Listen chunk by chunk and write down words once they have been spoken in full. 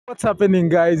What's happening,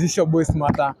 guys? It's your boy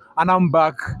Smarter and I'm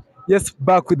back. Yes,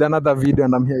 back with another video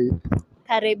and I'm here with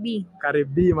Karebi,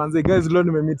 manze. Guys, leo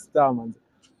meet star, manze.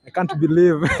 I can't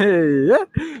believe. Hey, yeah.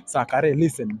 So Kare,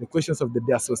 listen, the questions of the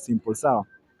day are so simple, so.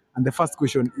 And the first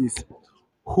question is,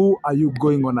 who are you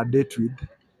going on a date with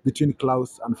between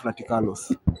Klaus and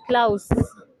Carlos? Klaus.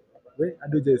 Wait, I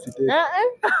do just sit.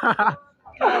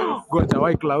 Goja,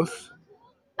 why Klaus?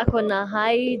 Akona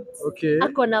height. Okay.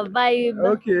 Akona vibe.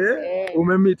 Okay.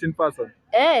 Meet in person.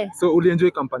 So uli enjoy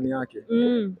company yake.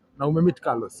 Na meet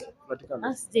Carlos.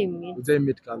 Ujai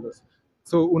meet Carlos.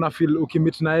 So una feel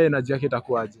ukimit na yeye energy yake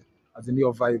itakuaje? As in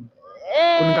your vibe.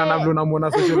 Kulingana vile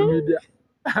unamuona social media.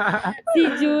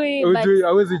 Sijui. Ujui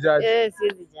hawezi judge.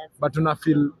 Siwezi judge. But una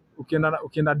feel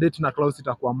ukienda date na Klaus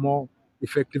itakuwa more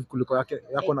effective kuliko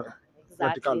yako na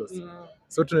Carlos.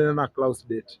 So tunaenda na Klaus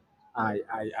date. Aye.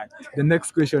 The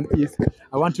next question is,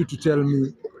 I want you to tell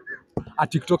me a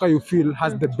TikToker you feel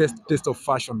has the best taste of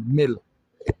fashion, male.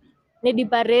 Nedi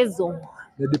Parezo.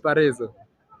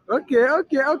 Okay.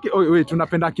 Oh, wait,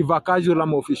 unapenda kiva casual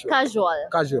ama official? Casual.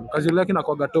 Casual yake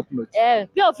inakuwa top notch.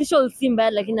 Pia official si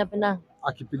mbaya lakini napenda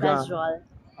casual.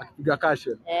 Akipiga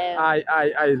casual.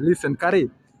 Aye. Listen, Kare,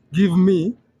 give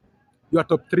me your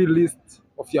top 3 list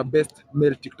of your best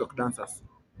male TikTok dancers.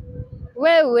 We.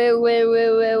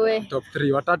 Top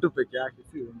 3, watatu peke yake,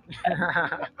 si wengi.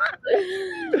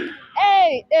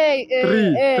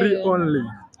 Three only.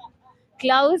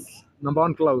 Klaus. Number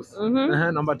 1, Klaus.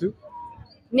 Number 2?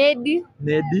 Nedi.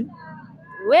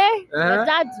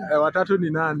 Watatu ni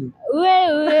nani?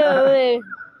 We.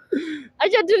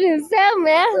 Acha tu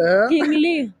niseme King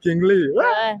Lee.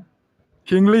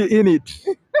 King Lee in it.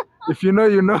 If you know,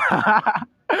 you know.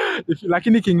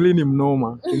 Lakini King Lee ni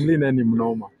mnoma.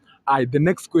 The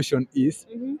next question is,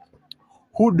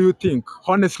 who do you think,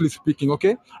 honestly speaking,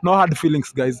 okay? No hard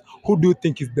feelings, guys. Who do you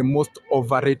think is the most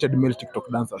overrated male TikTok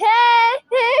dancer?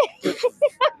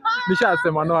 Nisha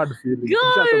sema no hard feelings.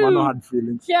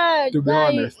 Sure, to be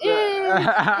honest.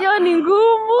 Yo ni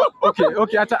ngumu.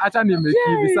 Okay, acha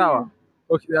nimekivi, sawa?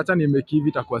 Okay, acha nimekivi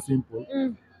itakuwa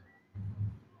simple.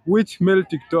 Which male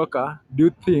TikToker do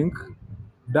you think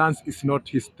dance is not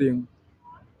his thing?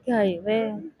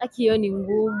 Akiyo ni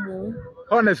ngumu.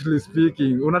 Honestly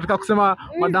speaking, unataka kusema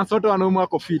madance wote wanaume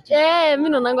wako fit? Mimi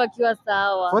naonanga akiwa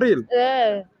sawa. For real?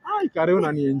 Ai, Kare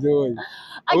unani enjoy.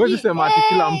 Hawezi sema ati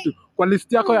kila mtu. Kwa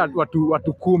list yako ya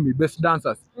watu 10 best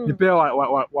dancers, nipe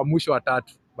wa mwisho 3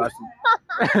 basi.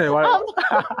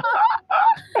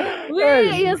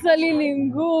 Hiyo swali ni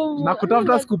ngumu. Na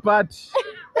kutafuta sikupati.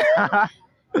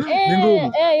 Ni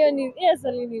ngumu. Hiyo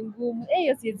swali ni ngumu.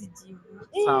 Hiyo siwezi jibu.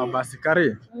 Sawa basi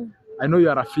Kare. I know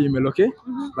you are a female, okay?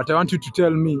 But I want you to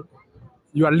tell me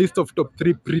your list of top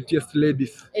 3 prettiest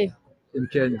ladies in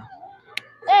Kenya.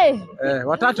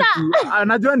 Watatu tu.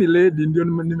 Najua ni lady ndio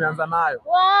nimeanza nayo.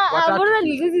 Mbona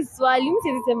nilizi swali? Mimi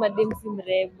siwezi sema dem si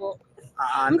mrembo.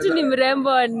 Mtu ni mrembo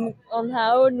on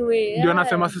her own way. Ndio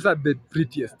nasema sasa the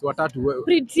prettiest. Watatu.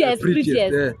 Prettiest.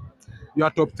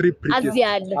 Your top 3 prettiest.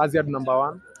 Aziad number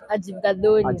 1. Ajib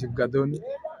Gadoni.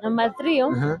 Number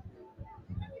 3.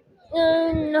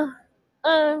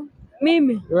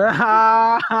 Mimi.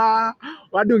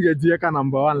 Wadu ungejieka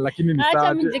number 1 lakini ni sawa.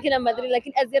 Acha mimi nijeke number 3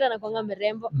 lakini Azira anakuanga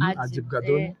mrembo. Ajib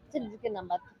Gadoni. Acha nijeke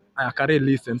number 3. Aya, Kare,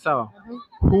 listen, sawa.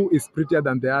 Who is prettier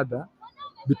than the other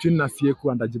between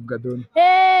Nasieku and Ajib Gadoni?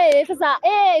 Sasa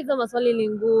hizo maswali ni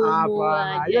ngumu.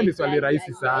 Hapana, hiyo ni swali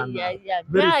rahisi sana.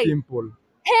 Very simple.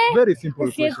 Very simple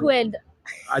question. Nasieku and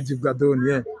Ajib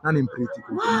Gadoni, nani pretty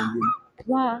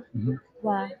kwa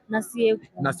mwingine?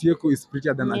 Nasieku is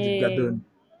prettier than Ajib Gadoni.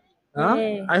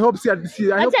 I hope acha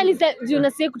ni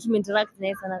Nasieku tumeinteract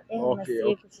naye sana.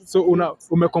 Okay. So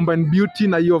umecombine beauty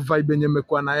na hiyo vibe yenye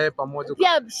mmekuwa na yeye pamoja.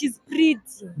 Yeah, she's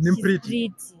pretty. Ni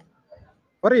pretty.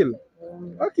 For real?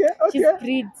 Okay. She's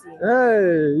pretty.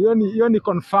 Hiyo ni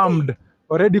confirmed.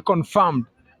 Already confirmed.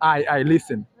 I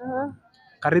listen.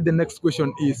 Kare, the next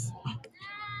question is,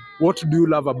 what do you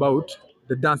love about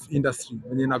the dance industry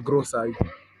when you're in a grow side?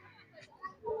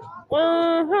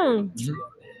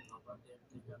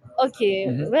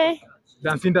 Okay.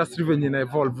 Dance industry when you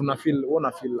evolve, wanna feel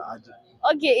aje?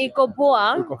 Okay, iko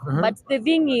poa, but the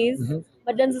thing is,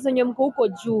 madances wenye mko huko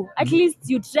juu, at least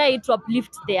you try to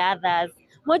uplift the others.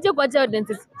 Mwache kuacha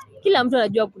dances, kila mtu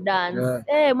anajua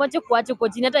kudance. Mwache kuacha kwa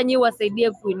chini, hata nyinyi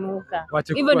wasaidie kuinuka.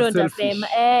 Hivyo ndio nitasema.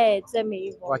 Tuseme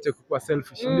hivyo. Wache kuwa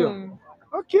selfish, ndio.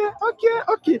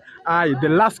 Okay. The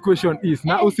last question is,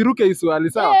 na usiruke hii swali,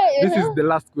 sawa? This is the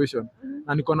last question.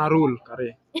 Na niko na rule,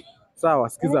 Kare. Sawa,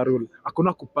 sikiza rule.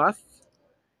 Hakuna kupass,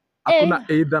 Hakuna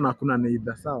either na hakuna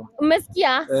neither, sawa?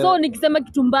 Umesikia? So nikisema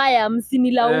kitu mbaya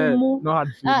msinilaumu. No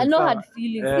hard feelings. No hard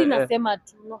feelings. Sinasema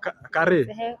tu.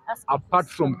 Kare, apart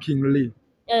from King Lee.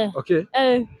 Okay?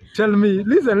 Tell me,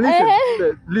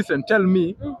 listen, tell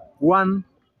me one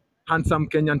handsome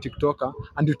Kenyan TikToker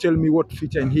and you tell me what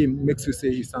feature in him makes you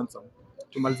say he's handsome.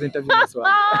 Tumalize interview na swali.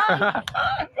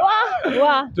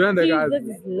 Wow. Twende guys.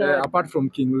 Apart from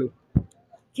King Lee.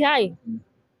 Kai.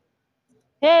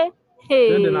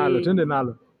 Twende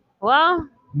nalo. Wow.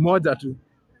 Moja tu.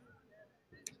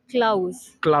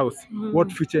 Klaus.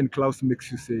 What feature in Klaus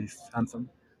makes you say he's handsome?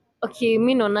 Okay,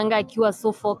 mi naonanga akiwa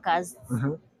so focused.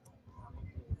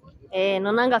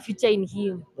 Naonanga feature in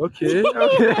him. Okay.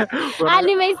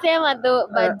 Nimeisema though,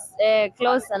 but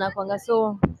Klaus anakuanga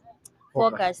so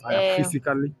focused.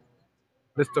 Physically.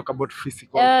 Let's talk about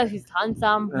physical. He's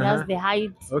handsome. He has the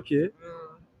height. Okay.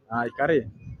 Kare.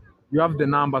 You have the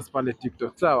numbers pale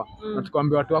TikTok, sawa? Na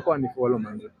tukwambia watu wako wanifollow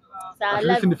manze. At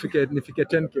least nifike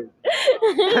 10k.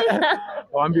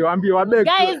 Waambie wabeg.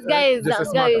 Guys,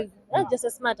 Jose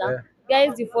Smarter.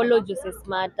 Guys, you follow Jose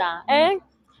Smarter.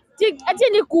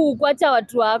 Acheni kuacha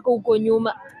watu wako huko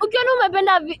nyuma. Ukiona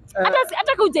umependa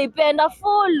hata kama hujaipenda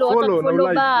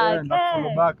follow back.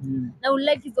 Follow back mimi. Na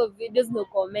like hizo videos no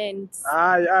comment.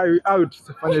 Out.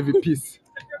 Fanya hivi peace.